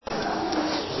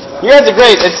You guys are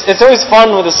great. It's always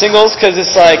fun with the singles because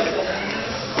it's like,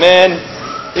 man,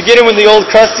 you get in with the old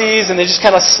crusties and they just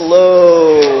kind of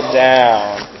slow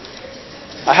down.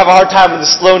 I have a hard time with the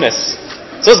slowness.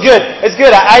 So it's good. It's good.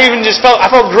 I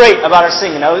felt great about our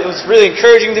singing. It was really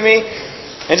encouraging to me.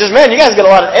 And just, man, you guys got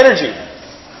a lot of energy.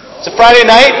 It's a Friday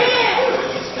night.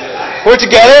 We're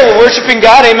together. We're worshiping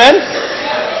God. Amen.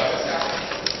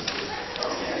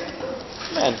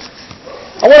 Man.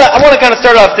 I want to kind of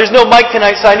start off. There's no mic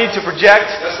tonight, so I need to project.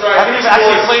 That's right. I can just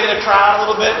actually play to the crowd a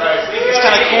little bit. Right. It's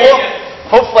kind of cool.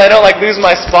 Hopefully I don't lose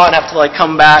my spot and have to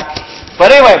come back.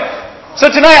 But anyway, so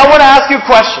tonight I want to ask you a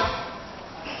question.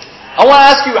 I want to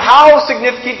ask you how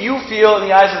significant you feel in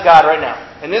the eyes of God right now.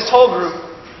 In this whole group,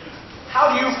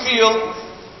 how do you feel,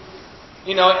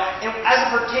 as it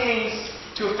pertains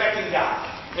to affecting God?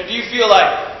 Do you feel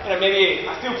like, maybe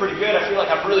I feel pretty good, I feel like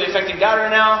I'm really affecting God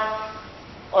right now?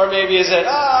 Or maybe is it,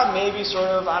 maybe sort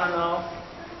of, I don't know.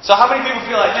 So how many people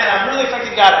feel like, man, I'm really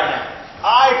affecting God right now?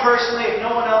 I personally, if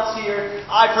no one else here,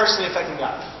 I personally affecting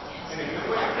God.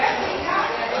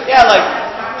 Yeah,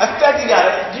 affecting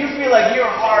God. Do you feel like your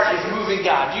heart is moving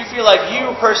God? Do you feel like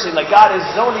you personally, God is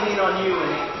zoning in on you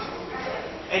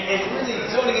and really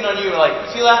zoning in on you?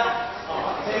 You feel that?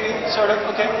 Maybe, sort of,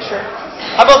 okay, sure.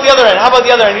 How about the other end?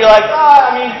 You're like,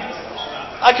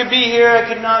 I could be here, I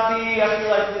could not be. I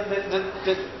feel like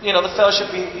the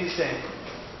fellowship be the same.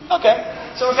 Okay,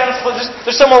 so we're kind of split.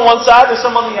 There's some on one side, there's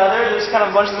some on the other. There's kind of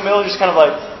a bunch in the middle, just kind of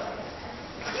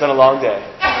it's been a long day.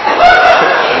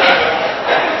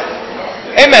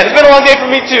 Amen. It's been a long day for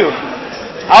me too.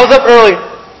 I was up early,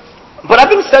 but I've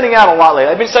been studying out a lot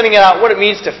lately. I've been studying out what it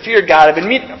means to fear God. I've been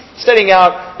studying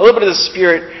out a little bit of the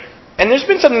Spirit, and there's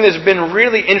been something that's been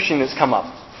really interesting that's come up.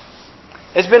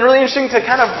 It's been really interesting to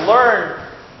kind of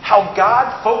learn how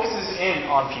God focuses in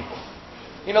on people.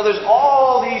 There's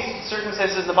all these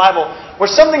circumstances in the Bible where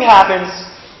something happens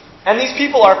and these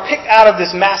people are picked out of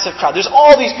this massive crowd. There's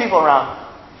all these people around.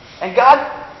 And God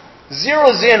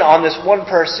zeroes in on this one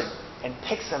person and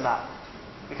picks them out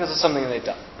because of something they've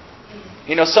done.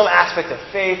 Some aspect of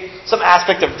faith, some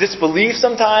aspect of disbelief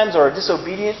sometimes or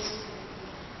disobedience.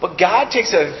 But God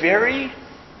takes a very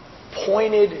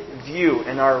pointed view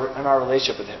in our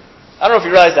relationship with Him. I don't know if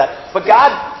you realize that, but God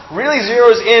really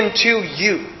zeroes into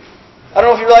you. I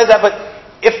don't know if you realize that, but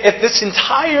if this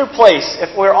entire place, if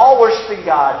we're all worshiping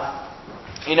God,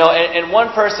 and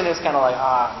one person is kind of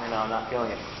I'm not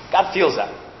feeling it. God feels that.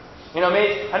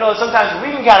 I know sometimes we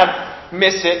can kind of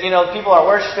miss it. People are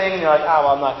worshiping and you're like,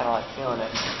 I'm not kind of feeling it.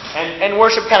 And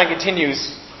worship kind of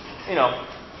continues,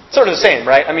 sort of the same,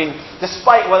 right?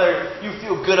 Despite whether you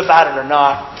feel good about it or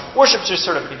not, worship just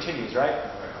sort of continues, right?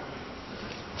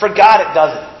 For God, it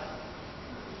doesn't.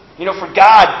 For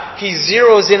God, He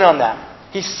zeroes in on that.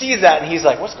 He sees that and He's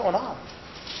like, what's going on?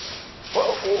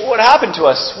 What happened to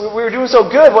us? We were doing so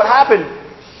good. What happened?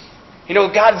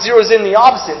 God zeroes in the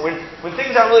opposite. When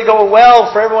things aren't really going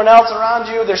well for everyone else around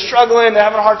you, they're struggling, they're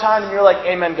having a hard time, and you're like,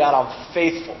 amen, God, I'm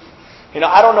faithful.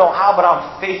 I don't know how, but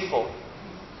I'm faithful.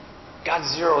 God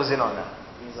zeroes in on that.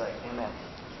 He's like, amen,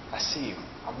 I see you.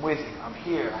 I'm with you. I'm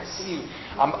here. I see you.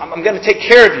 I'm going to take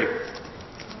care of you.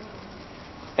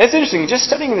 And it's interesting, just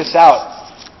studying this out,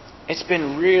 it's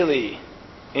been really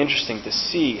interesting to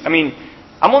see.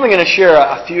 I'm only going to share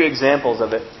a few examples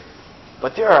of it,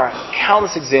 but there are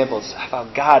countless examples of how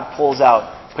God pulls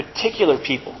out particular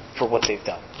people for what they've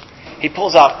done. He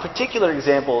pulls out particular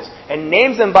examples and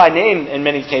names them by name in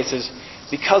many cases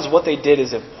because what they did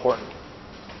is important.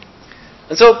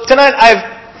 And so tonight I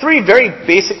have 3 very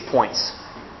basic points.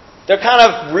 They're kind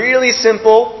of really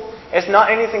simple. It's not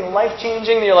anything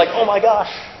life-changing. You're like, oh my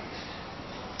gosh.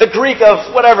 The Greek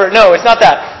of whatever. No, it's not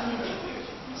that.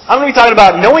 I'm going to be talking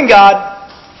about knowing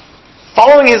God,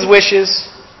 following His wishes,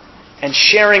 and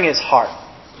sharing His heart.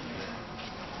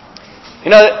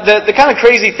 The kind of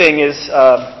crazy thing is,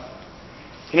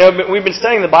 we've been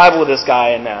studying the Bible with this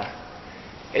guy, and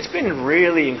it's been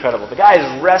really incredible. The guy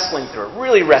is wrestling through it,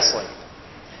 really wrestling.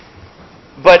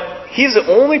 But he's the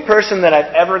only person that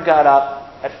I've ever got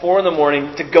up at 4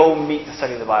 a.m. to go meet to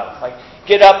study the Bible.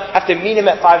 Get up, have to meet him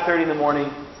at 5:30 in the morning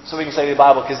so we can study the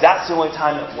Bible, because that's the only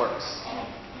time it works.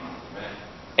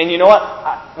 And you know what?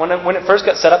 When it first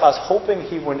got set up, I was hoping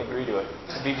he wouldn't agree to it,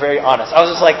 to be very honest. I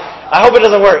was just like, I hope it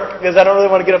doesn't work, because I don't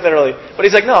really want to get up that early. But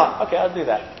he's like, no, okay, I'll do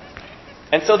that.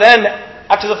 And so then,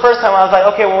 after the first time, I was like,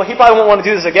 okay, well, he probably won't want to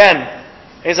do this again.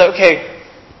 And he's like, okay,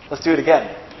 let's do it again.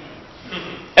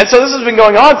 And so this has been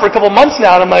going on for a couple months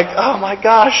now, and I'm like, oh my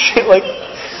gosh,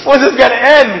 when's this going to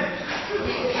end?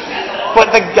 But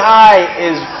the guy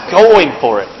is going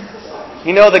for it.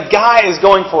 The guy is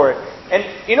going for it. And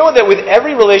you know that with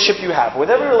every relationship you have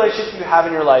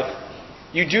in your life,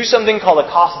 you do something called a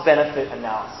cost-benefit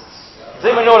analysis. Does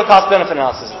anybody know what a cost-benefit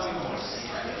analysis is?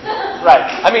 Right.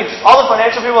 I mean, all the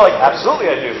financial people are like, absolutely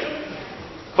I do.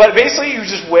 But basically you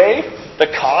just weigh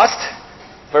the cost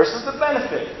versus the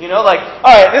benefit. You know, like,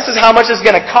 all right, this is how much it's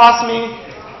going to cost me,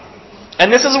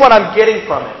 and this is what I'm getting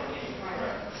from it.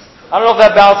 I don't know if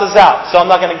that balances out, so I'm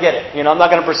not going to get it. You know, I'm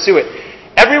not going to pursue it.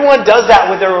 Everyone does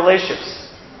that with their relationships.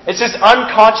 It's just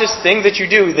unconscious things that you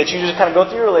do, that you just kind of go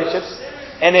through your relationships,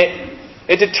 and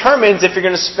it determines if you're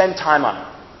going to spend time on it.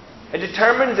 It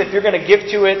determines if you're going to give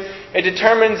to it. It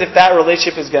determines if that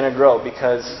relationship is going to grow,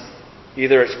 because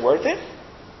either it's worth it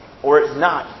or it's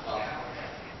not.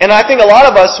 And I think a lot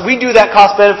of us, we do that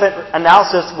cost-benefit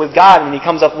analysis with God, and He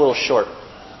comes up a little short.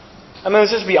 I mean,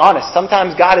 let's just be honest.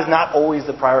 Sometimes God is not always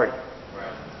the priority.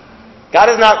 God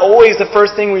is not always the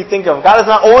first thing we think of. God is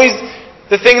not always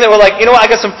the thing that we're like, you know what, I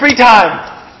got some free time.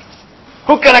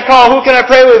 Who can I call? Who can I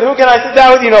pray with? Who can I sit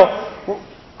down with? You know,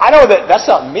 I know that that's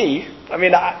not me. I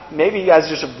mean, maybe you guys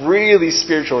are just really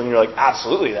spiritual and you're like,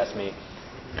 absolutely, that's me.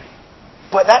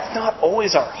 But that's not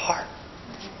always our heart.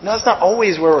 No, that's not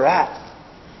always where we're at.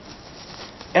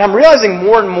 And I'm realizing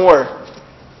more and more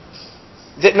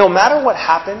that no matter what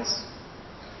happens,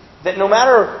 that no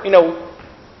matter, you know,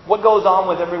 what goes on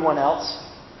with everyone else.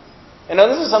 And now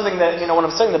this is something that, you know, when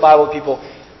I'm studying the Bible with people,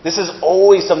 this is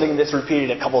always something that's repeated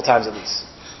a couple of times at least.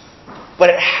 But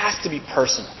it has to be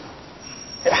personal.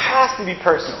 It has to be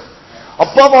personal.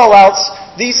 Above all else,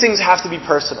 these things have to be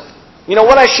personal. You know,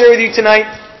 what I share with you tonight,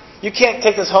 you can't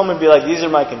take this home and be like, these are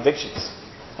my convictions.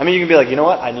 I mean, you can be like, you know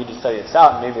what, I need to study this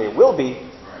out, and maybe they will be.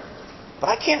 But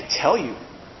I can't tell you.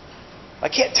 I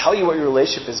can't tell you what your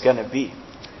relationship is going to be.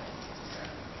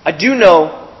 I do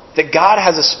know that God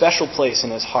has a special place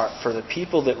in His heart for the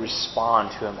people that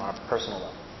respond to Him on a personal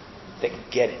level. That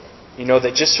get it. You know,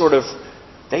 that just sort of,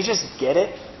 they just get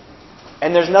it.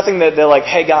 And there's nothing that they're like,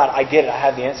 hey God, I get it, I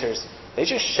have the answers. They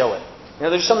just show it. You know,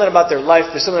 there's something about their life,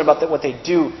 there's something about what they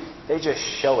do, they just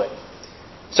show it.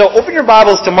 So open your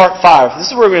Bibles to Mark 5. This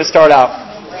is where we're going to start out.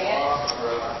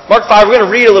 Mark 5, we're going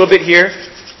to read a little bit here.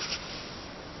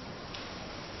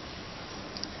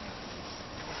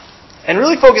 And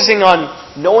really focusing on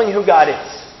knowing who God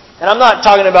is. And I'm not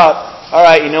talking about, all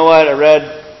right, you know what, I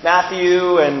read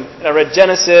Matthew and I read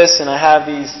Genesis and I have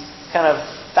these kind of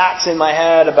facts in my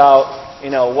head about, you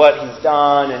know, what He's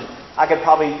done, and I could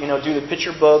probably, you know, do the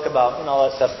picture book about and all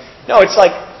that stuff. No, it's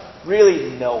like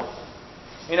really knowing.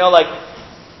 You know, like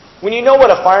when you know what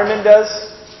a fireman does,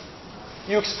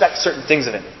 you expect certain things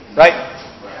of him, right?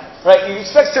 Right? You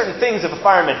expect certain things of a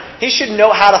fireman. He should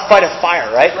know how to fight a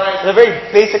fire, right? At a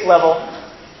very basic level,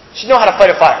 he should know how to fight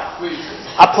a fire.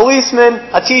 A policeman,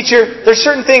 a teacher, there's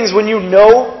certain things when you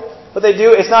know what they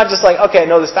do, it's not just like, okay, I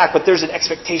know this fact, but there's an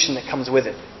expectation that comes with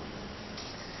it.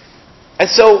 And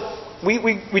so, we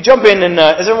jump in and,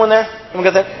 is everyone there? Everyone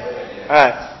got there?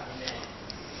 Alright.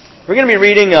 We're going to be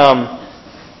reading,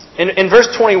 in verse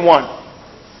 21.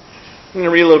 I'm going to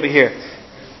read a little bit here.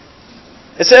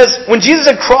 It says, when Jesus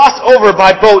had crossed over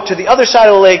by boat to the other side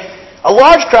of the lake, a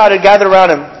large crowd had gathered around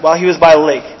Him while He was by the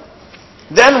lake.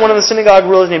 Then one of the synagogue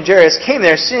rulers named Jairus came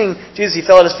there. Seeing Jesus, he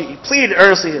fell at His feet. He pleaded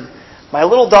earnestly to Him, my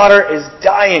little daughter is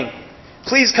dying.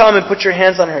 Please come and put your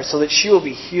hands on her so that she will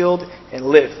be healed and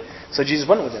live. So Jesus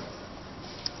went with him.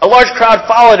 A large crowd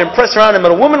followed and pressed around Him,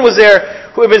 and a woman was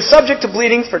there who had been subject to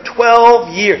bleeding for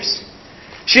 12 years.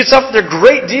 She had suffered a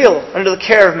great deal under the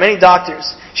care of many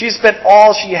doctors. She had spent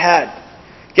all she had.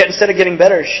 Yet instead of getting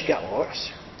better, she got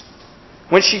worse.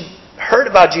 When she heard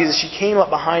about Jesus, she came up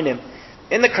behind Him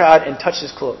in the crowd and touched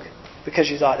His cloak, because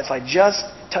she thought, if I just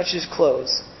touch His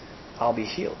clothes, I'll be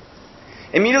healed.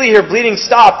 Immediately her bleeding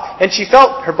stopped, and she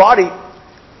felt her body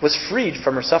was freed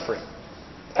from her suffering.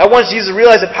 At once Jesus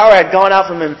realized that power had gone out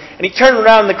from Him, and He turned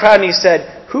around in the crowd and He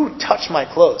said, who touched my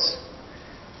clothes?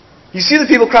 You see the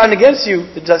people crowding against you,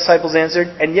 the disciples answered,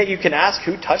 and yet you can ask,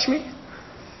 who touched me?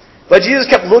 But Jesus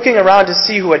kept looking around to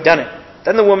see who had done it.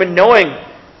 Then the woman, knowing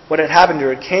what had happened to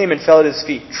her, came and fell at His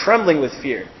feet, trembling with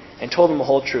fear, and told Him the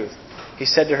whole truth. He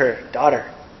said to her,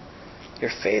 daughter,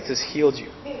 your faith has healed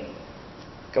you.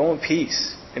 Go in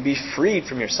peace and be freed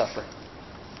from your suffering.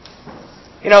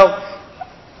 You know,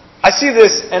 I see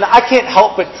this and I can't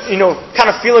help but, you know, kind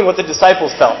of feeling what the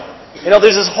disciples felt. You know,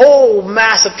 there's this whole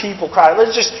mass of people crowded.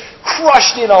 They're just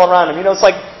crushed in all around Him. You know, it's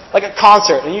like a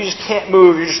concert, and you just can't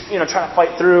move. You're just, you know, trying to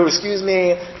fight through. Excuse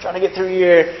me, trying to get through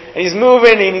here. And He's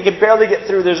moving, and He can barely get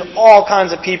through. There's all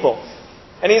kinds of people.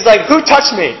 And He's like, who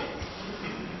touched me?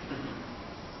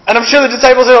 And I'm sure the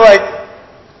disciples are like,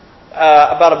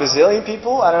 about a bazillion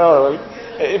people? I don't know.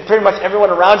 Pretty much everyone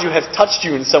around you has touched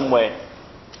you in some way.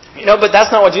 But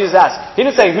that's not what Jesus asked. He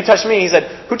didn't say, who touched me? He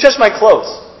said, who touched my clothes?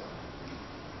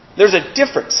 There's a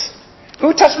difference.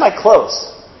 Who touched my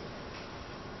clothes?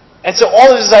 And so all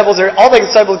the disciples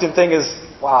can think is,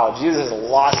 wow, Jesus has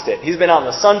lost it. He's been out in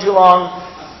the sun too long.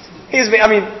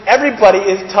 Everybody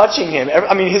is touching him.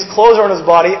 His clothes are on his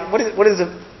body. What is it?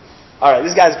 All right,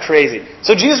 this guy's crazy.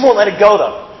 So Jesus won't let it go,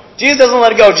 though. Jesus doesn't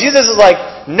let it go. Jesus is like,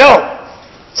 no,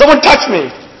 someone touched me.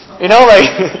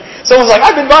 Someone's like,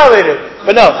 I've been violated.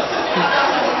 But no.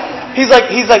 He's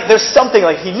like, there's something,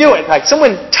 like he knew it. Like,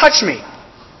 someone touched me.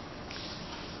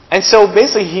 And so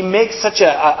basically he makes such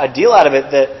a deal out of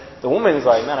it that the woman is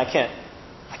like, man, I can't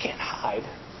hide.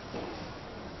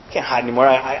 I can't hide anymore.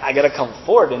 I got to come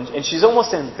forward. And she's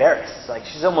almost embarrassed. Like,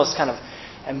 she's almost kind of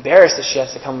embarrassed that she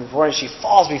has to come before him. And she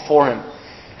falls before him.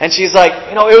 And she's like,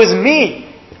 it was me.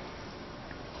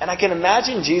 And I can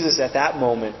imagine Jesus at that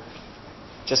moment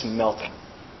just melting.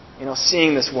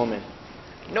 Seeing this woman.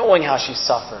 Knowing how she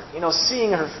suffered.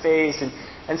 Seeing her face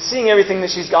and seeing everything that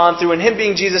she's gone through. And him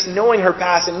being Jesus, knowing her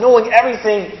past and knowing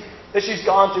everything that she's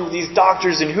gone through with these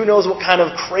doctors and who knows what kind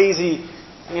of crazy,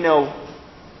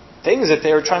 things that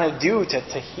they were trying to do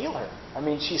to heal her.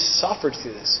 She suffered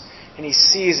through this. And he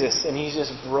sees this and he's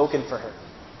just broken for her.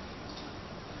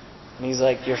 And he's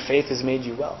like, your faith has made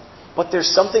you well. But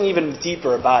there's something even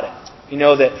deeper about it.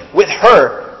 That with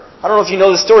her, I don't know if you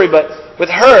know the story, but with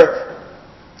her,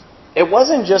 it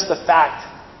wasn't just the fact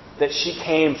that she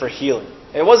came for healing.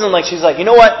 It wasn't like she's like, you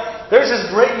know what? There's this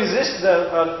great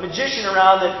magician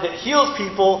around that heals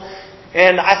people,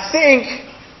 and I think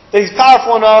that he's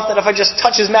powerful enough that if I just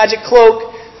touch his magic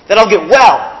cloak, that I'll get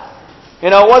well.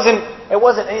 It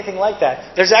wasn't anything like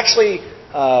that. There's actually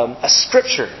a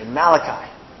scripture in Malachi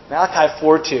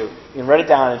 4:2. You can write it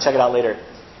down and check it out later.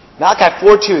 Malachi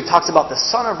 4:2 talks about the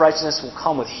Son of Righteousness will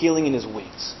come with healing in his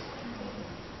wings.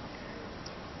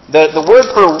 The word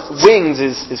for wings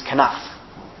is kanaf.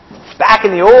 Back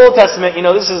in the Old Testament,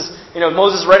 this is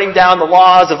Moses writing down the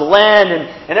laws of the land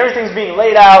and everything's being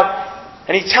laid out,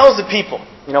 and he tells the people,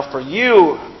 for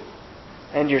you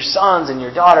and your sons and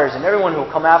your daughters and everyone who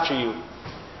will come after you,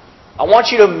 I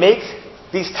want you to make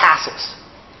these tassels.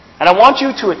 And I want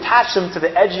you to attach them to the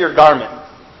edge of your garment.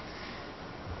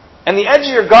 And the edge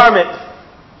of your garment,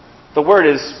 the word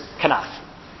is kanaf.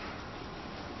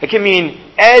 It can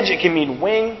mean edge, it can mean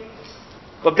wing.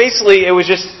 But basically, it was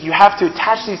just, you have to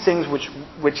attach these things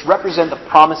which represent the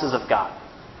promises of God.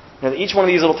 Each one of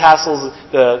these little tassels,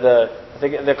 I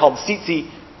think they're called tzitzi,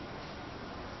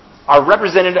 are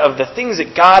representative of the things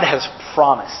that God has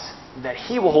promised that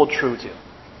He will hold true to.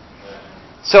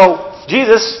 So,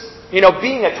 Jesus,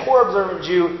 being a Torah-observant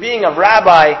Jew, being a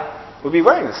rabbi, would be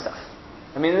wearing this stuff.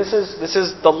 This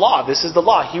is the law. This is the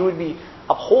law. He would be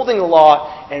upholding the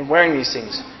law and wearing these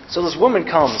things. So this woman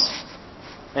comes,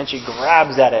 and she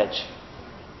grabs that edge,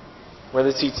 where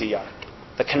the tzitzi are,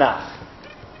 the kanaf.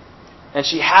 And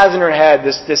she has in her head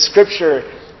this scripture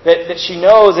that she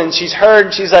knows and she's heard,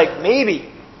 and she's like,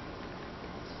 maybe.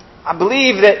 I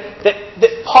believe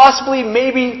that possibly,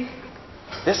 maybe,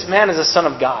 this man is the Son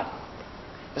of God.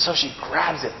 And so she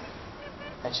grabs it,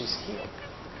 and she's healed.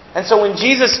 And so when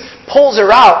Jesus pulls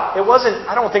her out,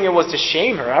 I don't think it was to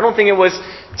shame her. I don't think it was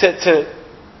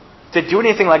to do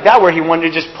anything like that where He wanted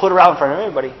to just put her out in front of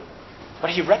everybody. But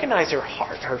He recognized her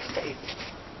heart, her faith.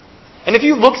 And if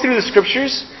you look through the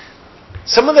Scriptures,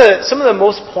 some of the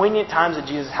most poignant times that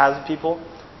Jesus has with people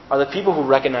are the people who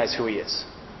recognize who He is.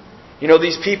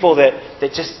 These people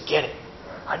that just get it.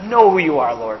 I know who You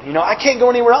are, Lord. I can't go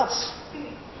anywhere else.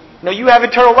 You have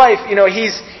eternal life.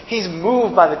 He's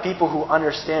moved by the people who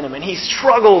understand Him, and He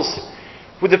struggles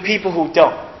with the people who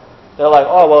don't. They're like,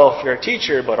 oh, well, if you're a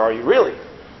teacher, but are you really?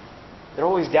 They're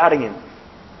always doubting Him.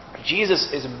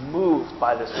 Jesus is moved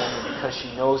by this woman because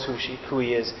she knows who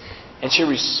He is, and she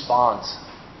responds.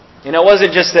 It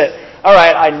wasn't just that, all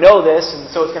right, I know this, and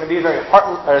so it's going to be a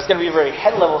very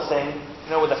head level thing,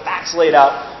 with the facts laid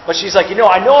out. But she's like,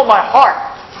 I know in my heart,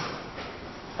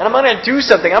 and I'm going to do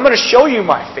something. I'm going to show you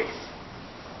my faith.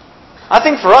 I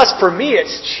think for me,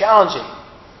 it's challenging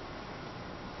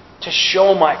to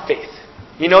show my faith.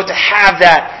 To have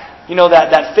that,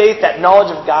 that faith, that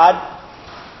knowledge of God,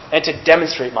 and to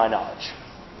demonstrate my knowledge.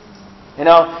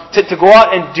 To go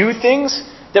out and do things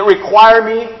that require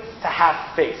me to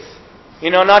have faith.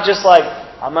 Not just like,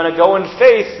 I'm going to go in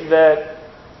faith that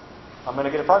I'm going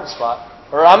to get a parking spot.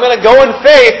 Or I'm going to go in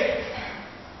faith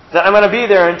that I'm going to be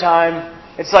there in time.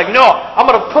 It's like, no, I'm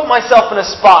going to put myself in a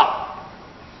spot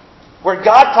where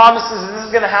God promises this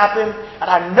is going to happen, and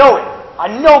I know it. I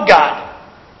know God.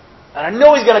 And I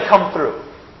know He's going to come through.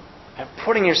 And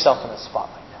putting yourself in a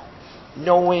spot like that.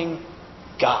 knowing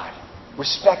God,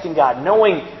 respecting God,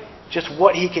 knowing just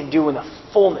what He can do in the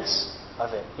fullness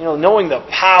of it. Knowing the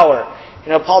power.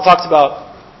 Paul talks about,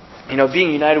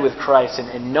 being united with Christ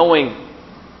and knowing,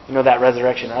 that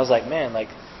resurrection. I was like, man,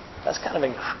 that's kind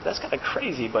of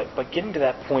crazy, but getting to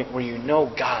that point where you know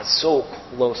God so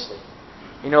closely.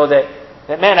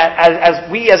 That man,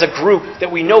 as we as a group, that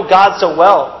we know God so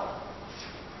well,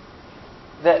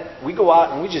 that we go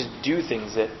out and we just do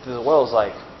things that the world's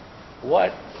like,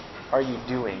 what are you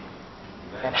doing?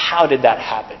 And how did that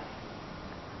happen?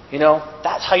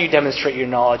 That's how you demonstrate your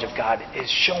knowledge of God, is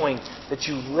showing that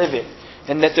you live it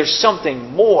and that there's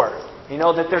something more.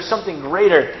 That there's something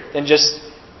greater than just,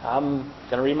 I'm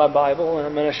going to read my Bible and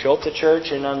I'm going to show up to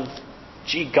church and I'm,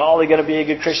 going to be a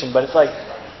good Christian. But it's like,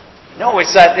 no,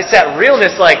 it's that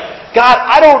realness, like, God,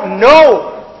 I don't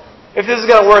know if this is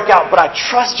going to work out, but I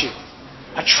trust you.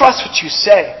 I trust what you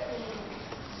say.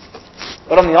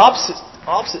 But on the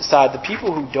opposite side, the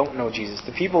people who don't know Jesus,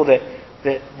 the people that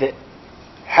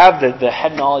have the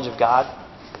head knowledge of God,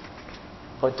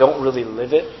 but don't really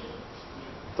live it,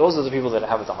 those are the people that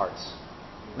have the hearts.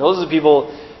 Those are the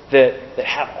people that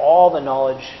have all the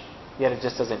knowledge, yet it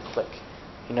just doesn't click.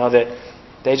 That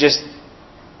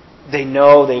they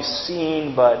know, they've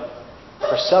seen, but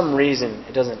for some reason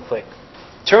it doesn't click.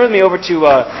 Turn with me over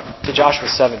to Joshua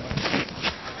 7.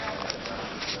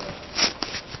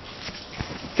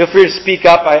 Feel free to speak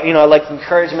up. I like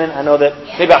encouragement. I know that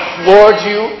maybe I floored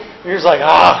you. You're just like,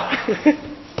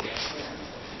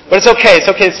 But it's okay. It's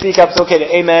okay to speak up. It's okay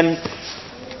to amen.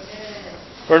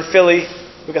 We're in Philly.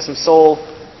 We got some soul.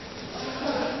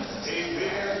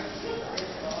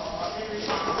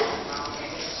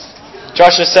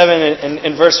 Joshua 7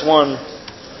 in verse 1.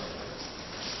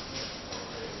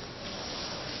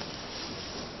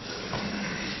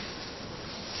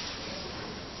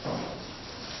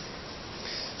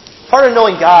 Part of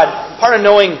knowing God, part of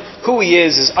knowing who He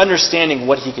is understanding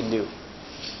what He can do.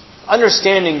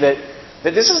 Understanding that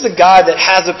this is the God that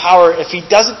has the power. If He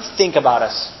doesn't think about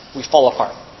us, we fall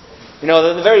apart.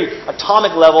 The very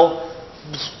atomic level,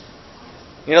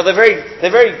 the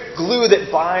very glue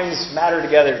that binds matter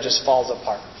together just falls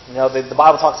apart. The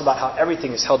Bible talks about how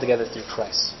everything is held together through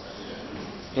Christ.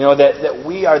 That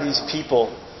we are these people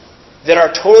that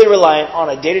are totally reliant on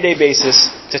a day-to-day basis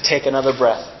to take another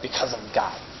breath because of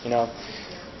God.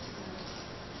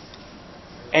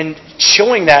 And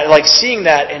showing that, like seeing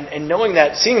that and knowing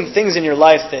that, seeing things in your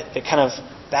life that kind of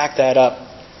back that up,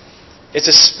 it's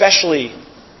especially,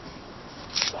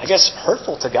 I guess,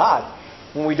 hurtful to God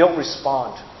when we don't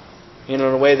respond, in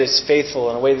a way that's faithful,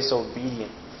 in a way that's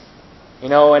obedient.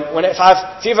 And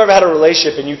if you've ever had a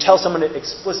relationship and you tell someone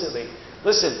explicitly,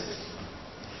 listen,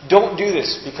 don't do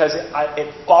this because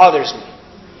it bothers me.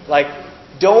 Like,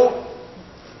 don't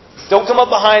come up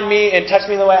behind me and touch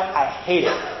me in the way I hate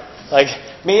it. Like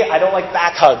me, I don't like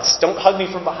back hugs. Don't hug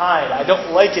me from behind. I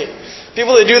don't like it.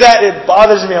 People that do that, it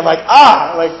bothers me. I'm like,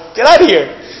 get out of here.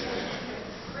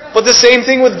 But the same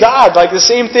thing with God. Like the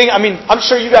same thing. I mean, I'm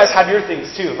sure you guys have your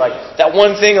things too. Like that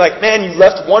one thing, like, man, you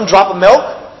left one drop of milk?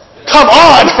 Come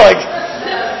on! Like,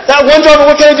 that one drop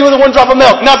of, what can I do with the one drop of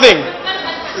milk? Nothing.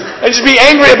 And just be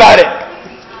angry about it.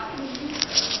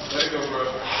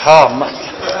 Oh my God.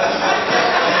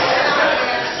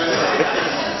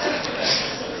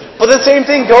 But the same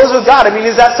thing goes with God. I mean,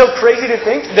 is that so crazy to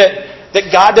think that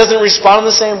God doesn't respond in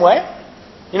the same way?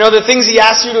 The things He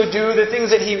asks you to do, the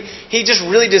things that He just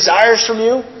really desires from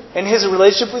you and His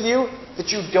relationship with you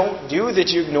that you don't do, that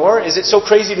you ignore. Is it so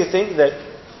crazy to think that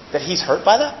He's hurt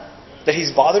by that? That He's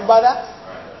bothered by that?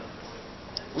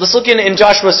 Let's look in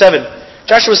Joshua 7.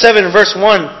 Joshua 7 verse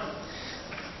 1.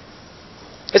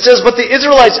 It says, "But the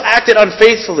Israelites acted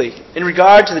unfaithfully in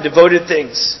regard to the devoted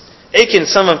things. Achan,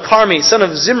 son of Carmi, son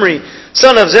of Zimri,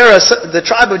 son of Zerah, the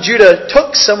tribe of Judah,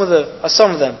 took some of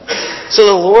them. So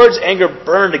the Lord's anger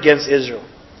burned against Israel.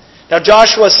 Now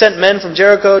Joshua sent men from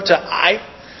Jericho to Ai,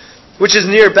 which is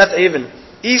near Beth-aven,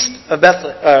 east of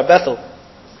Bethel,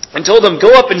 and told them,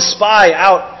 'Go up and spy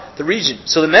out the region.'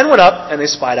 So the men went up, and they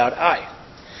spied out Ai.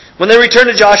 When they returned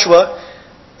to Joshua,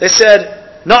 they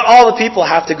said, 'Not all the people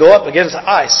have to go up against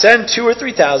Ai. Send 2,000 or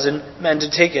 3,000 men to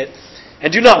take it,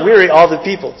 and do not weary all the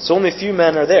people, so only a few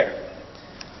men are there.'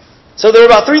 So there were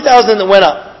about 3,000 that went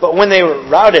up, but when they were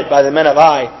routed by the men of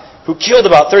Ai, who killed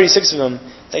about 36 of them,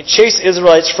 they chased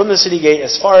Israelites from the city gate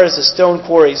as far as the stone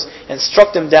quarries and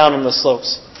struck them down on the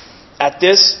slopes. At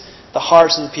this, the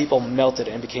hearts of the people melted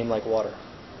and became like water."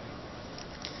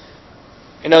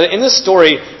 In this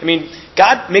story, I mean,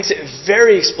 God makes it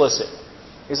very explicit.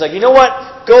 He's like, you know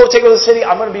what? Go take over the city.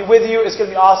 I'm going to be with you. It's going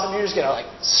to be awesome. You're just going to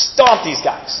stomp these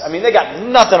guys. I mean, they got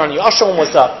nothing on you. I'll show them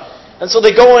what's up. And so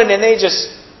they go in and they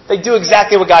do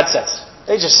exactly what God says.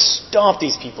 They just stomp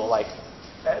these people.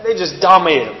 They just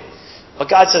dominate them. But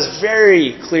God says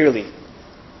very clearly,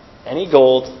 any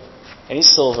gold, any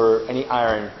silver, any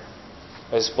iron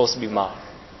is supposed to be mine.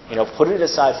 Put it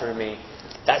aside for me.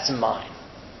 That's mine.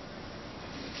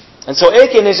 And so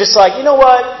Achan is just like, you know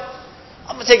what?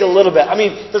 I'm going to take a little bit.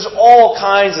 There's all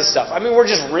kinds of stuff. We're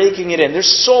just raking it in.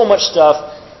 There's so much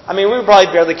stuff. We would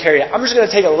probably barely carry it. I'm just going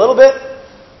to take a little bit,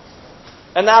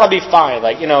 and that'll be fine.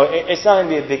 It's not going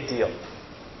to be a big deal.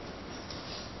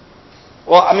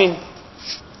 Well,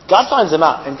 God finds him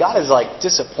out, and God is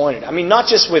disappointed. Not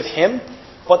just with him,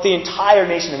 but the entire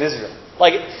nation of Israel.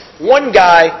 One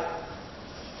guy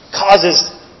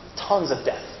causes tons of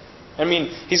death.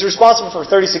 He's responsible for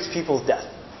 36 people's death.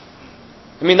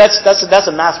 That's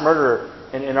a mass murderer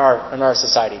in our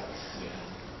society.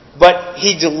 But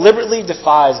he deliberately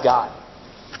defies God,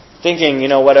 thinking,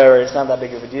 whatever, it's not that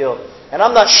big of a deal. And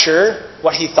I'm not sure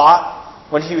what he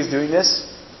thought when he was doing this,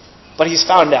 but he's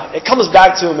found out. It comes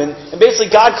back to him, and basically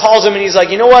God calls him, and he's like,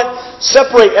 you know what?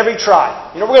 Separate every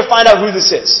tribe. We're going to find out who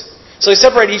this is. So they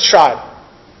separate each tribe,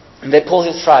 and they pull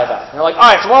his tribe out. And they're like,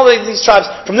 all right, from all of these tribes,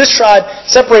 from this tribe,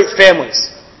 separate families.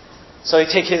 So they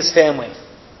take his family.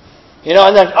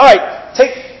 And then, all right,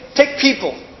 take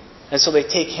people. And so they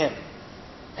take him.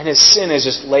 And his sin is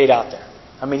just laid out there.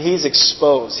 He's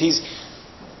exposed. He's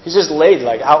just laid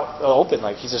out open.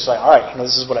 He's just like, all right,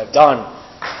 this is what I've done.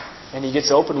 And he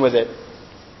gets open with it.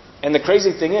 And the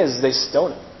crazy thing is, they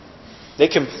stone him. They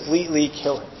completely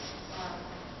kill him.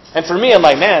 And for me, I'm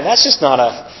like, man, that's not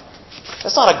a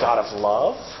God of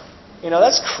love.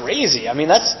 That's crazy.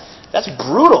 That's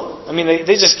brutal.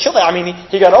 They just killed it.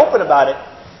 He got open about it.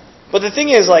 But the thing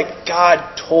is,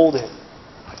 God told him,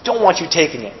 I don't want you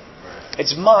taking it.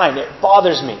 It's mine. It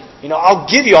bothers me. I'll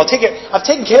give you. I'll take it. I've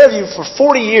taken care of you for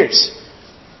 40 years.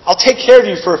 I'll take care of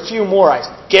you for a few more. I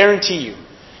guarantee you.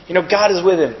 God is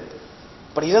with him.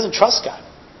 But he doesn't trust God.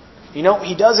 He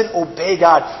doesn't obey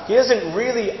God. He doesn't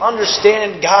really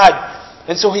understand God.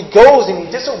 And so he goes and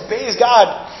he disobeys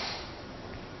God.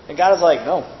 And God is like,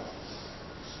 no.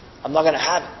 I'm not going to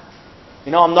have it.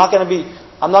 I'm not going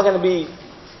to be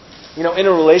in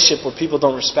a relationship where people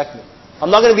don't respect me. I'm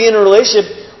not going to be in a relationship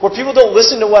where people don't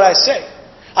listen to what I say.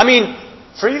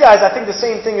 For you guys, I think the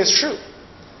same thing is true.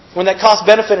 When that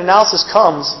cost-benefit analysis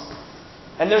comes,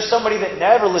 and there's somebody that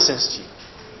never listens to you.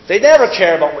 They never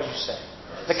care about what you say.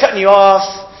 They're cutting you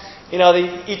off. You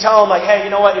tell them, hey, you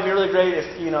know what, it'd be really great if,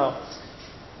 you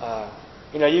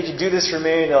could do this for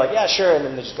me. And they're like, yeah, sure. And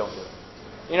then they just don't do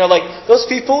it. Those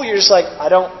people, you're just like, I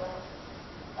don't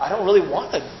really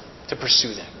want to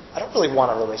pursue them. I don't really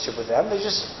want a relationship with them. They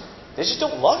just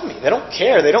don't love me. They don't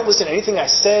care. They don't listen to anything I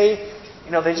say.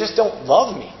 They just don't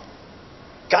love me.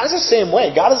 God is the same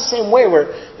way. God is the same way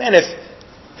where, man, if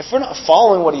we're not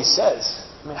following what he says,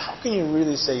 how can you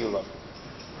really say you love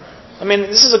him?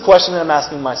 This is a question that I'm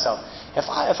asking myself. If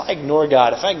I ignore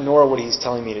God, if I ignore what he's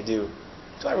telling me to do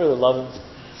I really love him?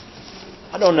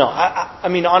 I don't know.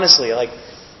 Honestly,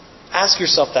 ask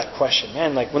yourself that question,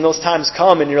 man. When those times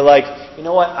come and you're like, you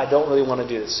know what? I don't really want to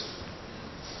do this.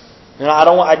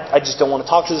 I just don't want to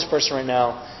talk to this person right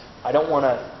now. I don't want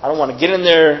to get in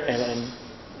there and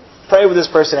pray with this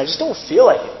person. I just don't feel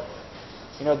like it.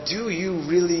 Do you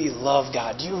really love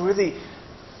God?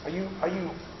 Are you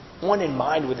one in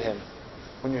mind with him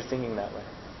when you're thinking that way?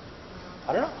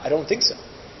 I don't know. I don't think so.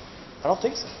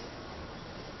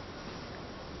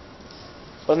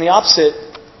 But in the opposite,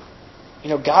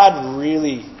 God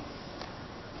really,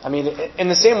 in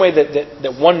the same way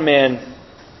that one man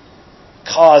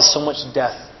caused so much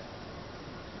death,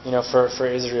 for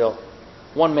Israel,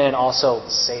 one man also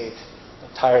saved the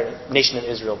entire nation of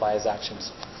Israel by his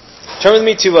actions. Turn with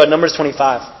me to Numbers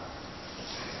 25.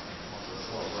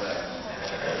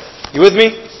 You with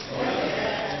me?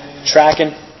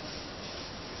 Tracking?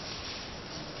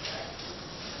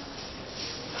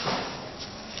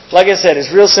 Like I said,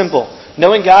 it's real simple.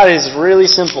 Knowing God is really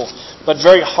simple, but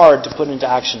very hard to put into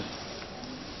action.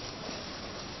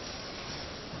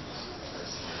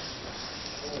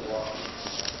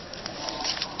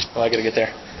 I gotta get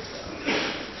there.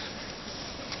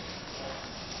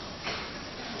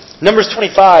 Numbers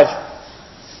 25.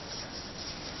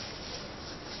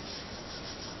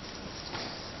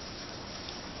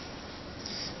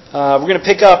 We're going to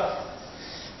pick up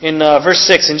in verse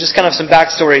 6 and just kind of some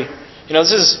backstory.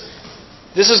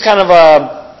 This is kind of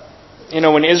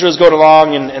when Israel's going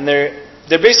along and they're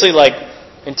basically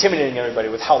intimidating everybody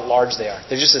with how large they are.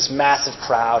 They're just this massive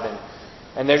crowd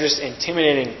and they're just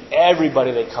intimidating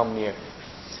everybody they come near.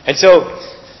 And so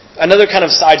Another kind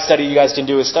of side study you guys can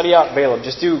do is study out Balaam.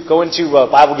 Go into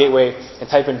Bible Gateway and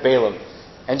type in Balaam.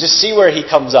 And just see where he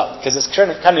comes up. Because it's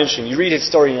kind of interesting. You read his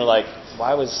story and you're like,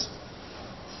 why was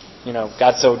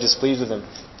God so displeased with him?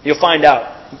 You'll find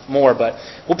out more. But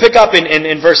we'll pick up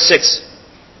in verse 6.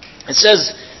 It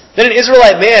says, Then an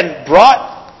Israelite man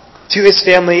brought to his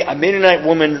family a Midianite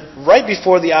woman right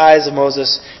before the eyes of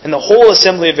Moses and the whole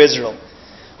assembly of Israel,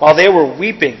 while they were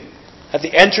weeping at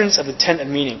the entrance of the tent of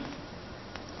meeting.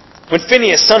 When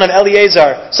Phinehas, son of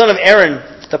Eleazar, son of Aaron,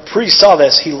 the priest, saw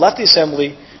this, he left the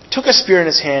assembly, took a spear in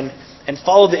his hand, and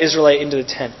followed the Israelite into the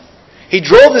tent. He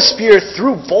drove the spear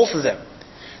through both of them,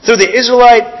 through the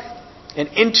Israelite and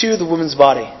into the woman's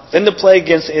body. Then the plague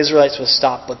against the Israelites was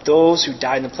stopped, but those who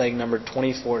died in the plague numbered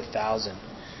 24,000.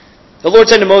 The Lord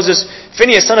said to Moses,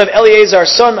 Phinehas, son of Eleazar,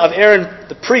 son of Aaron,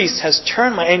 the priest, has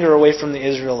turned my anger away from the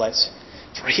Israelites,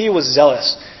 for he was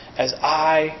zealous, as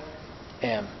I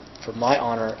am, for my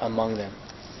honor among them,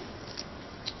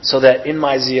 so that in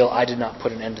my zeal I did not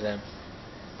put an end to them.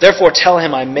 Therefore tell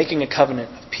him I am making a covenant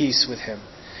of peace with him.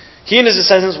 He and his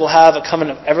descendants will have a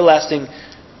covenant of everlasting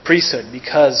priesthood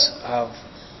because of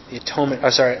the atonement.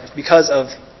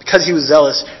 Because he was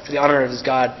zealous for the honor of his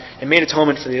God and made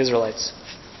atonement for the Israelites.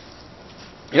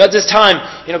 At this time,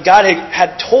 God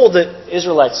had told the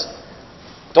Israelites,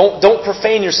 don't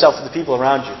profane yourself with the people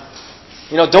around you.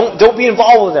 Don't be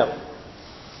involved with them.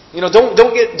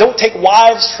 Don't take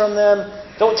wives from them.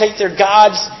 Don't take their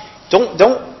gods. Don't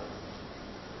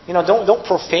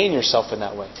profane yourself in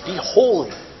that way. Be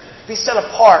holy. Be set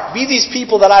apart. Be these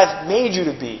people that I've made you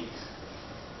to be,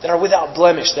 that are without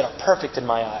blemish, that are perfect in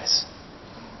my eyes.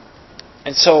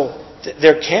 And so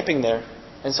they're camping there,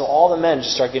 and so all the men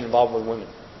just start getting involved with women.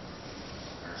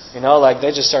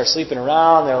 They just start sleeping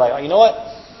around. They're like, oh, you know what?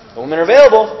 The women are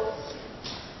available.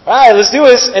 All right, let's do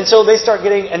this. And so they start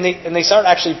they start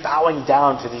actually bowing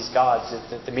down to these gods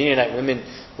that the Midianite women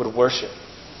would worship.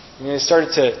 They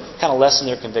started to kind of lessen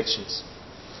their convictions.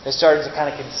 They started to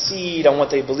kind of concede on what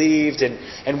they believed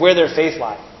and where their faith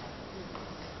lied.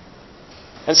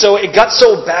 And so it got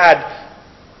so bad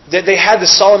that they had the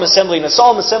solemn assembly. And the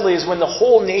solemn assembly is when the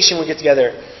whole nation would get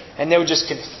together and they would just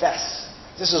confess.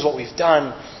 This is what we've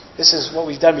done. This is what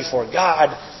we've done before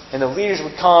God. And the leaders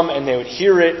would come and they would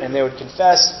hear it and they would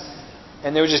confess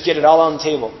and they would just get it all on the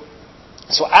table.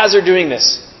 So as they're doing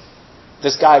this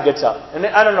guy gets up. And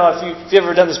I don't know if you've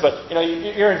ever done this, but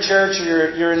you're in church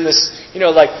or you're in this,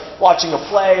 like watching a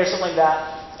play or something like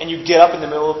that, and you get up in the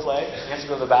middle of the play, you have to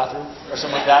go to the bathroom or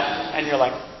something like that, and you're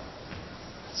like,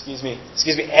 excuse me,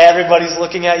 everybody's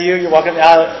looking at you, you're walking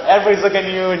out, everybody's looking at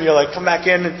you, and you're like, come back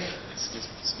in, and excuse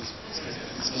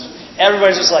me.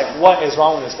 Everybody's just like, what is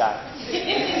wrong with this guy?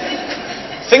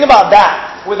 Think about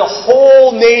that, with a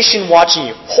whole nation watching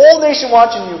you,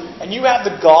 and you have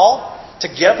the gall to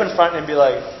get up in front and be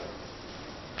like,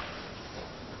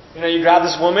 you grab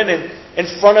this woman and in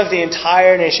front of the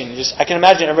entire nation, I can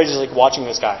imagine everybody just like watching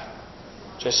this guy,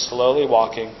 just slowly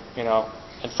walking, in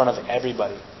front of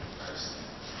everybody.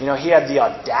 He had the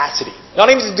audacity,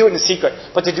 not even to do it in secret,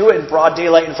 but to do it in broad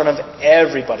daylight in front of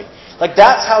everybody.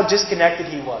 That's how disconnected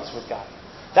he was with God.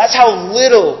 That's how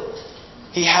little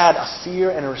he had a fear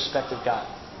and a respect of God.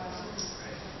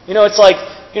 It's like,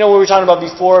 what we were talking about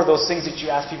before, those things that you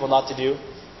ask people not to do.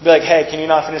 Be like, hey, can you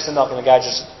not finish the milk? And the guy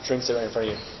just drinks it right in front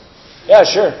of you. Yeah,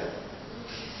 sure.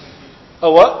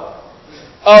 Oh, what?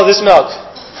 Oh, this milk.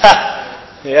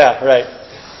 Ha! Yeah, right.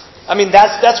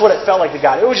 That's what it felt like to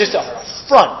God. It was just a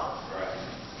front.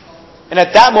 And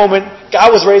at that moment,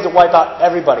 God was ready to wipe out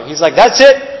everybody. He's like, that's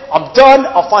it. I'm done.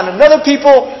 I'll find another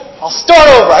people. I'll start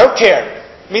over. I don't care.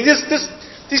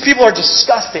 These people are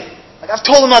disgusting. I've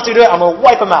told them not to do it. I'm going to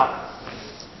wipe them out.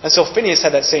 And so Phinehas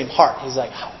had that same heart. He's like,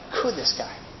 how could this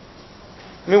guy?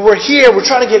 We're here. We're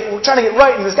trying to get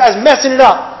right, and this guy's messing it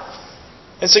up.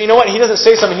 And so you know what? He doesn't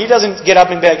say something. He doesn't get up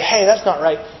and be like, hey, that's not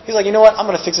right. He's like, you know what? I'm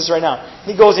going to fix this right now. And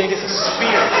he goes and he gets a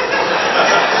spear.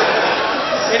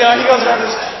 He goes around.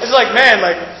 It's like, man,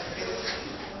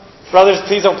 brothers,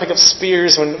 please don't pick up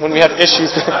spears when we have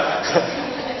issues.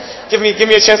 Give me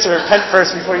a chance to repent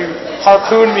first before you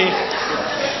harpoon me.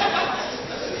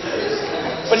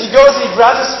 But he goes and he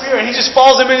grabs a spear and he just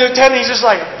falls him into the tent and he's just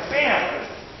like, bam!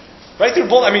 Right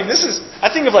through both. I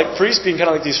think of priests being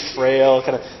kind of like these frail,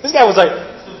 this guy was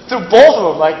through both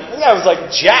of them, this guy was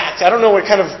jacked. I don't know what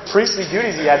kind of priestly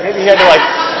duties he had. Maybe he had to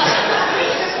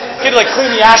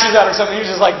clean the ashes out or something. He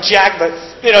was just jacked, but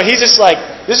he's just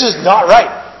this is not right.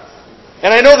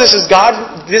 And I know this is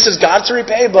God to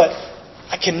repay, but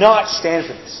I cannot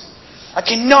stand for this. I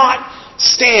cannot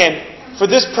stand for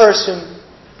this person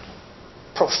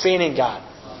profaning God,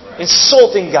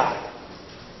 insulting God.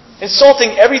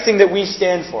 insulting everything that we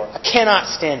stand for. I cannot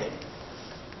stand it.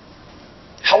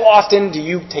 How often do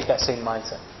you take that same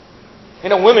mindset?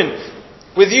 Women,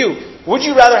 with you, would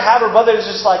you rather have her brother who's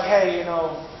just like, hey,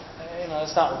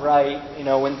 it's not right.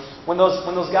 When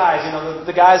those guys,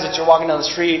 the guys that you're walking down the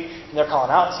street and they're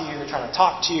calling out to you, they're trying to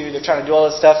talk to you, they're trying to do all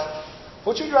this stuff.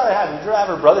 What would you rather have? Would you rather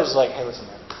have her brothers like, hey, listen,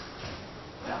 man.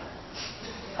 No.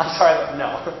 I'm sorry, but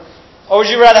no. Or would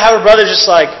you rather have her brother just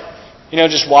like,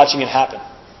 just watching it happen?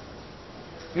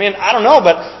 I don't know,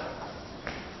 but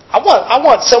I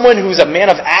want someone who's a man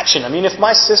of action. If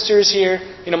my sister is here,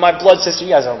 my blood sister,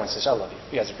 you guys are my sister, I love you.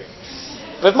 You guys are great.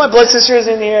 But if my blood sister is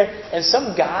in here and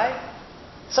some guy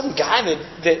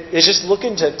that is just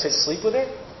looking to sleep with her,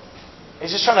 is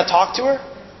just trying to talk to her,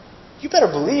 you better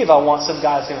believe I want some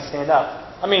guy that's going to stand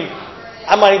up. I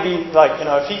might be like,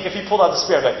 if he pulled out the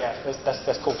spear, I'd be like, yeah,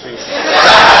 that's cool for you.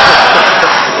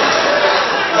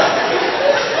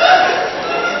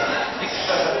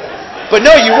 But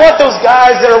no, you want those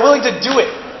guys that are willing to do it.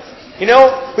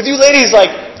 With you ladies, like,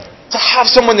 to have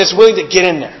someone that's willing to get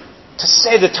in there, to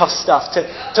say the tough stuff, to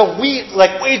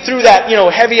wade through that,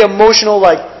 heavy emotional,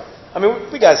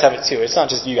 we guys have it too. It's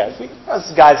not just you guys.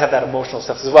 Us guys have that emotional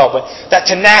stuff as well. But that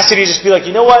tenacity, just be like,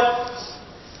 you know what?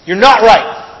 You're not right.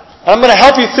 I'm going to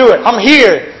help you through it. I'm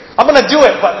here. I'm going to do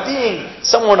it. But being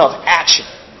someone of action.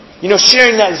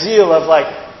 Sharing that zeal of like,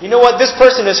 you know what? This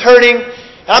person is hurting,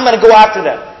 and I'm going to go after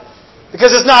them.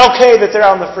 Because it's not okay that they're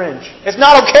on the fringe. It's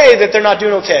not okay that they're not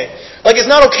doing okay. Like, it's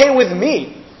not okay with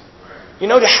me.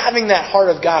 To having that heart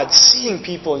of God, seeing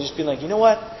people and just being like, you know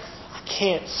what? I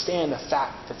can't stand the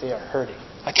fact that they are hurting.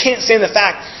 I can't stand the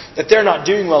fact that they're not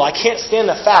doing well. I can't stand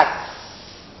the fact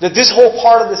that this whole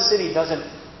part of the city doesn't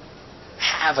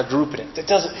have a group in it, that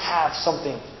doesn't have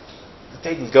something that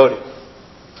they can go to.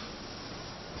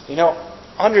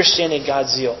 Understanding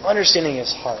God's zeal, understanding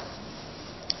His heart.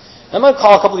 I'm going to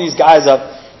call a couple of these guys up,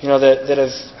 that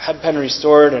have been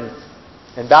restored and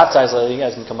baptized lately. You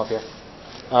guys can come up here.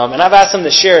 And I've asked them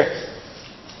to share.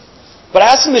 But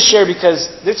I asked them to share because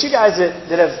they're two guys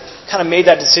that have kind of made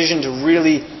that decision to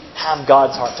really have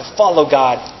God's heart, to follow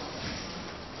God.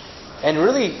 And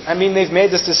really, they've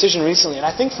made this decision recently. And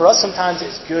I think for us sometimes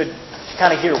it's good to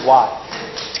kind of hear why.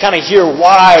 To kind of hear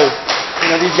why,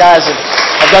 these guys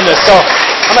have done this. So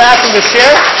I'm going to ask them to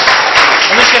share.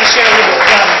 I'm just going to share a little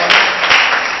bit.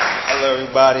 Hello,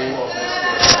 everybody.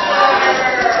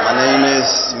 My name is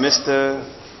Mr.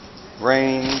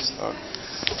 Rains.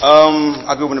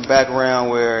 I grew up in a background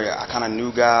where I kind of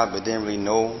knew God, but didn't really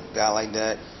know God like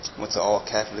that. Went to all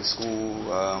Catholic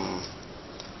school,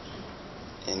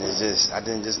 and I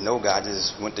didn't just know God. I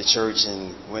just went to church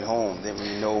and went home. Didn't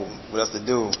really know what else to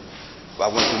do. But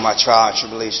I went through my trials and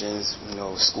tribulations,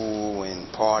 school and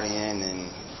partying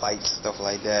and fights, stuff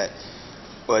like that.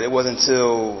 But it wasn't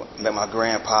until I met my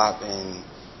grandpop and,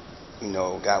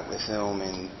 got with him,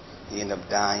 and he ended up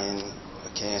dying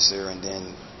of cancer, and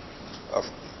then a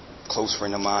close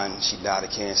friend of mine, she died of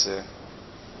cancer.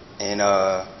 And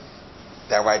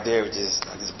that right there, just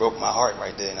broke my heart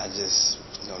right there, and I just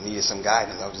needed some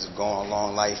guidance. I was just going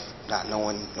along life, not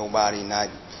knowing nobody, not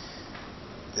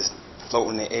just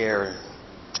floating in the air.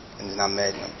 And then I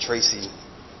met Tracy,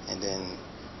 and then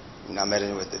I met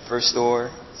her at the first store,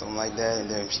 something like that, and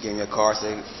then she gave me a card,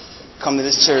 said, come to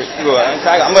this church. I'm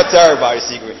going to tell everybody the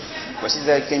secret. But she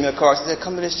said, gave me a card, she said,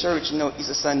 come to this church,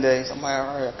 Easter Sunday. So I'm like,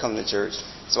 all right, I'll come to church.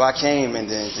 So I came, and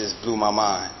then it just blew my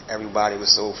mind. Everybody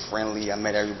was so friendly. I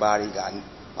met everybody, got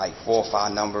like 4 or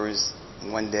 5 numbers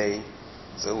in one day.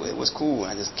 So it was cool.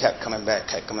 I just kept coming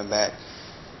back. I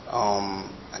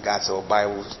got to a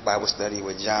Bible study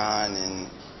with John and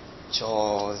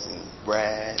Charles and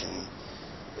Brad, and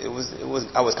it was.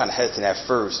 I was kind of hesitant at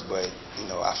first, but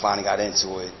I finally got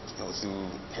into it. Through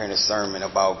hearing a sermon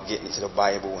about getting into the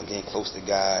Bible and getting close to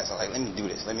God. So I was like, let me do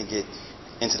this. Let me get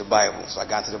into the Bible. So I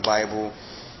got into the Bible.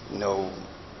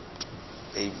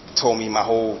 They told me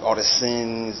all the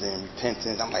sins and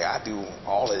repentance. I'm like, I do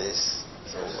all of this,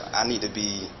 so I need to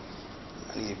be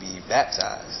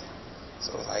baptized.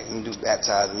 So I was like, let me do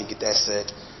baptized. Let me get that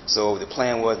set. So the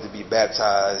plan was to be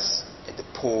baptized at the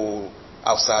pool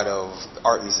outside of the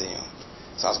art museum.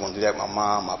 So I was going to do that with my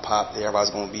mom, my pop, everybody's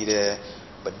going to be there.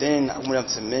 But then I went up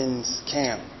to men's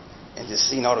camp and just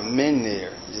seeing all the men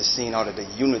there, just seeing all of the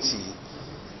unity.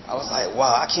 I was like,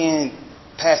 wow, I can't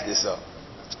pass this up.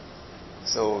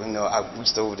 So, I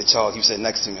reached over to Charles. He sat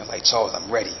next to me. I was like, Charles, I'm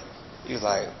ready. He was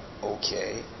like,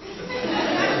 okay.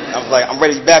 I was like, I'm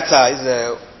ready to be baptized. He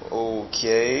said,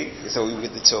 okay. So we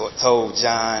went to told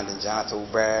John, and John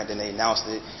told Brad, then they announced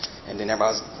it. And then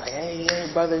everybody was like, hey,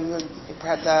 brother, you get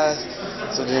baptized.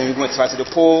 So then we went right to the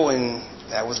pool, and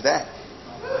that was that.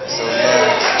 So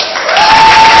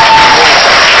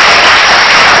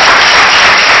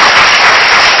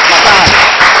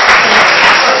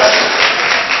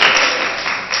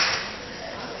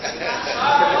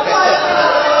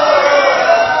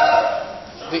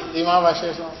Do you mind if I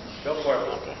share something? Go for it.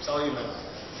 Okay. It's all you, man.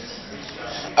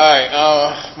 All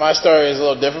right. My story is a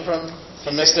little different from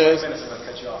Mr. I'm going to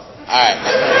cut you off. All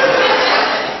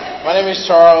right. My name is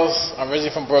Charles. I'm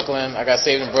originally from Brooklyn. I got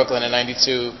saved in Brooklyn in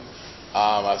 '92.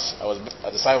 I was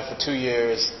a disciple for 2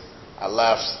 years. I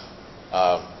left,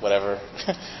 whatever.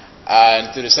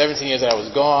 And through the 17 years that I was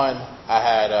gone, I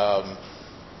had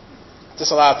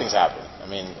just a lot of things happen. I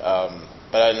mean,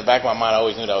 but in the back of my mind, I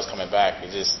always knew that I was coming back. It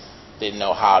just didn't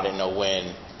know how, didn't know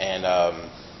when, and I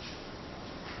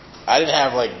didn't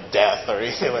have like death or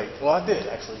anything. Well, I did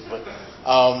actually, but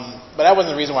that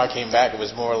wasn't the reason why I came back. It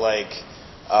was more like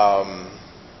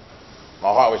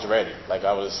my heart was ready. My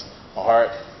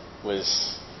heart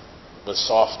was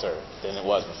softer than it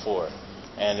was before,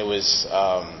 and it was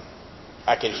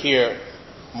I could hear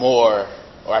more,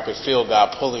 or I could feel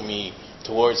God pulling me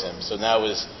towards Him. So now it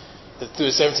was through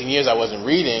the 17 years I wasn't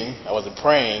reading, I wasn't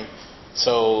praying.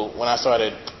 So when I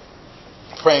started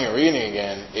praying and reading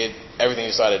again, everything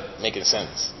started making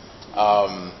sense.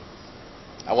 I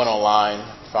went online,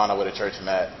 found out where the church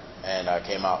met, and I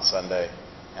came out Sunday,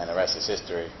 and the rest is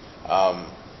history.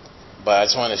 But I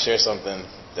just wanted to share something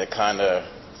that kind of,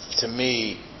 to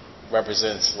me,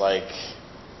 represents like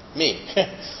me.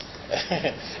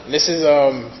 And this is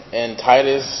in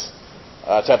Titus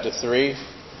chapter 3,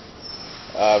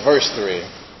 verse 3.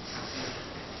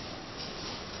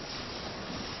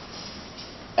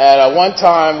 At one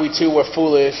time we too were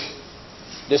foolish,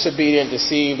 disobedient,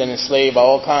 deceived, and enslaved by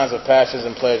all kinds of passions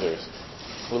and pleasures.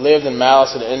 We lived in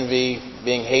malice and envy,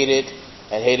 being hated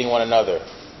and hating one another.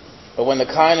 But when the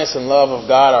kindness and love of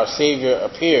God our Savior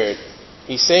appeared,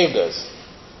 He saved us,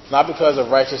 not because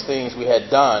of righteous things we had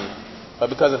done, but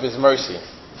because of His mercy.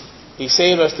 He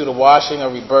saved us through the washing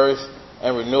of rebirth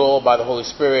and renewal by the Holy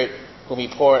Spirit, whom He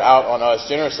poured out on us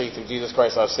generously through Jesus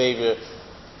Christ our Savior,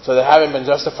 so that having been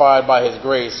justified by His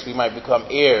grace, we might become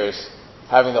heirs,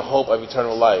 having the hope of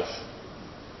eternal life.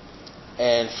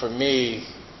 And for me,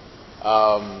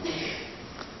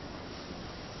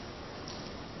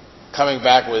 coming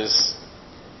back was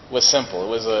simple. It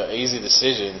was an easy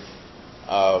decision,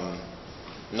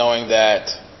 knowing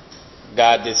that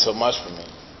God did so much for me.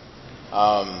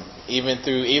 Even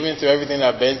through everything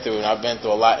that I've been through, and I've been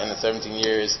through a lot in the 17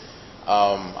 years,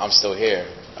 I'm still here.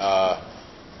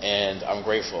 And I'm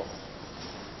grateful.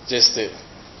 Can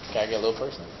I get a little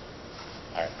personal?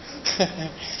 All right.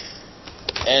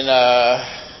 In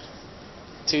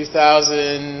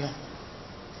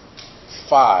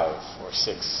 2005 or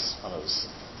 6,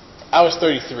 I was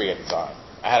 33 at the time.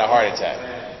 I had a heart attack.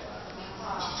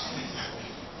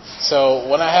 So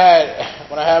when I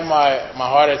had my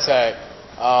heart attack,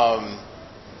 I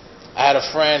had a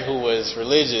friend who was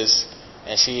religious,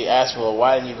 and she asked me, "Well,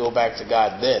 why didn't you go back to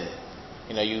God then?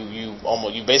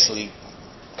 You basically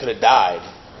could have died,"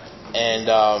 and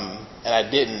I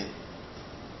didn't,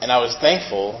 and I was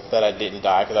thankful that I didn't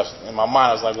die, because in my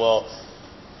mind I was like, well,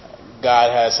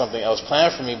 God has something else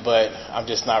planned for me, but I'm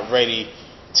just not ready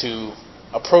to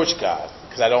approach God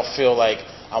because I don't feel like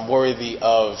I'm worthy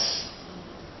of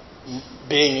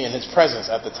being in His presence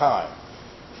at the time.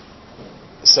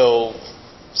 So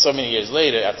many years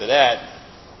later, after that,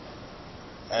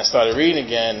 and I started reading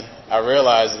again, I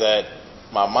realized that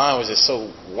my mind was just so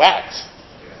whacked,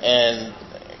 and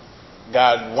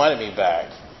God wanted me back.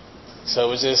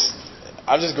 So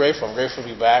I'm just grateful. I'm grateful to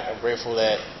be back. I'm grateful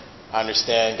that I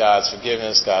understand God's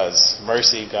forgiveness, God's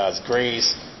mercy, God's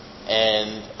grace,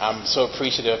 and I'm so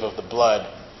appreciative of the blood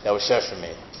that was shed for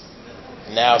me.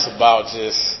 Now it's about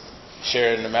just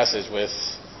sharing the message with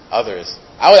others.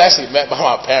 I was actually met by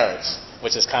my parents,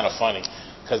 which is kind of funny,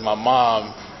 because my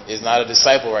mom is not a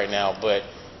disciple right now, but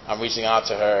I'm reaching out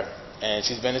to her, and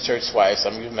she's been to church twice.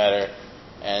 Some of you met her,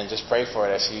 and just pray for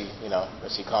her that she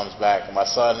comes back. And my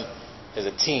son is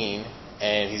a teen,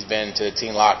 and he's been to a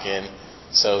teen lock-in,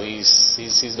 so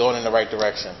he's going in the right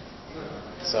direction.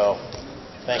 So,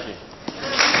 thank you.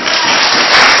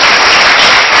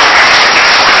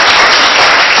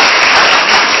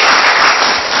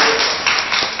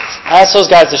 I ask those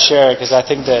guys to share, because I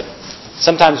think that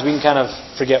sometimes we can kind of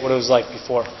forget what it was like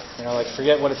before.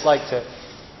 Forget what it's like to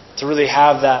really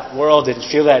have that world and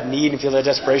feel that need and feel that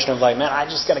desperation of like, man, I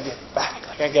just got to get back.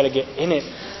 Like, I got to get in it.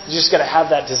 You just got to have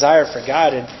that desire for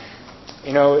God. And,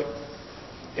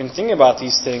 in thinking about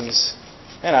these things,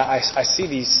 man, I see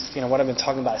these, what I've been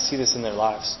talking about, I see this in their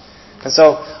lives. And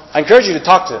so I encourage you to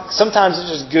talk to them. Sometimes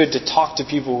it's just good to talk to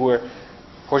people who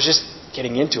who are just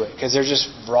getting into it because they're just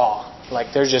raw.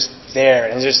 Like they're just there,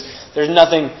 and there's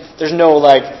nothing, there's no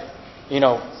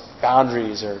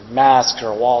boundaries or masks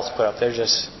or walls put up. They're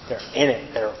in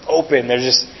it. They're open. They're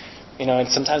just, and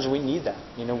sometimes we need that.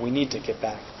 We need to get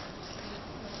back.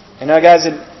 And now, guys,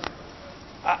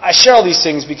 I share all these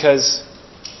things because,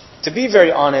 to be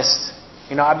very honest,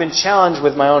 I've been challenged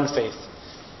with my own faith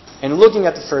and looking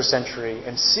at the first century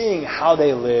and seeing how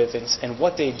they lived and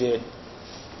what they did.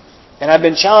 And I've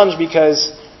been challenged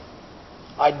because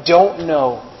I don't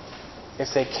know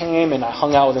if they came and I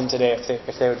hung out with them today,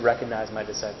 if they would recognize my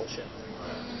discipleship.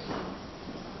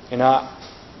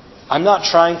 I'm not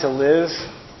trying to live,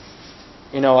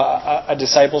 a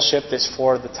discipleship that's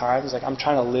for the times. Like I'm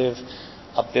trying to live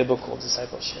a biblical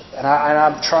discipleship, and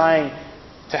I'm trying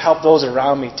to help those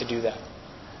around me to do that.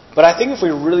 But I think if we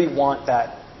really want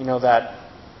that,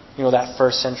 that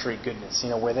first century goodness,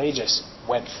 where they just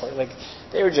went for it, like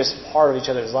they were just part of each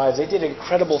other's lives. They did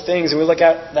incredible things, and we look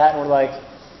at that and we're like,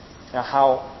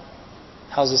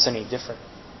 how's this any different?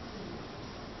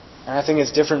 And I think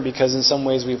it's different because in some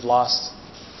ways we've lost,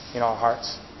 our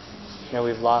hearts.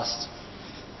 We've lost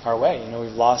our way.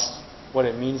 We've lost what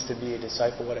it means to be a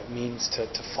disciple, what it means to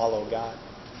follow God.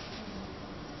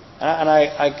 And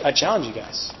I challenge you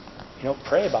guys,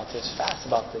 pray about this, fast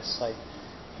about this. Like,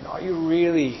 are you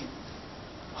really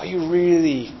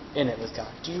in it with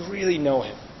God? Do you really know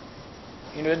Him?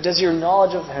 Does your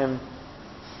knowledge of Him,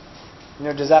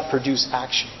 does that produce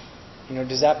action?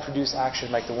 Does that produce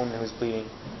action like the woman who's bleeding?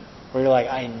 Where you're like,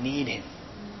 I need Him.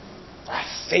 I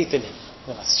have faith in Him.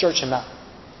 Search Him out.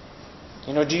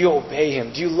 Do you obey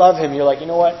Him? Do you love Him? You're like, you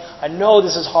know what? I know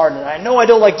this is hard, and I know I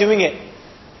don't like doing it,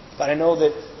 but I know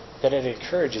that it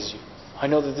encourages you. I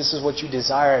know that this is what you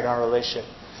desire in our relationship.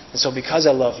 And so because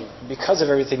I love you, and because of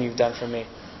everything you've done for me,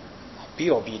 I'll be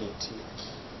obedient to you.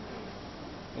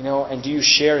 And do you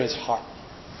share His heart?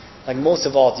 Like most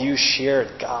of all, do you share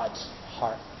God's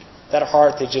heart? That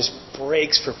heart that just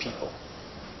breaks for people.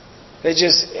 It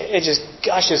just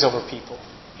gushes over people.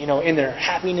 In their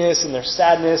happiness, in their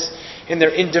sadness, in their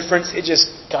indifference, it just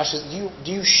gushes.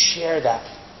 Do you share that?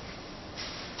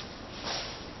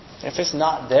 And if it's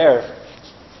not there,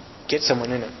 get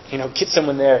someone in it. Get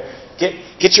someone there.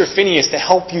 Get your Phineas to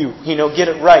help you, get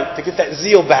it right, to get that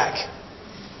zeal back.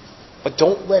 But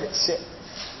don't let it sit.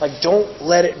 Like, don't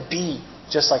let it be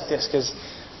just like this. Because,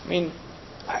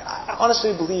 I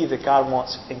honestly believe that God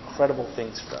wants incredible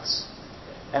things for us.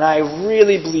 And I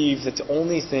really believe that the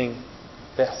only thing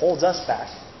that holds us back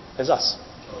is us.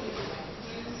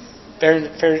 Fair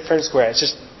and square.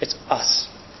 It's us.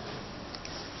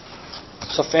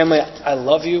 So family, I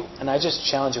love you, and I just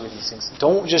challenge you with these things.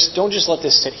 Don't just let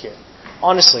this sit here.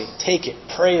 Honestly, take it,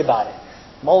 pray about it,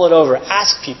 mull it over,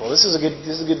 ask people. This is a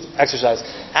good exercise.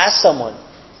 Ask someone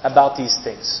about these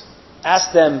things.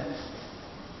 Ask them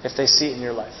if they see it in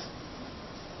your life.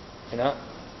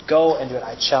 Go and do it.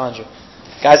 I challenge you.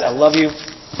 Guys, I love you,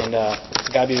 and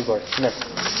God be the glory. Amen.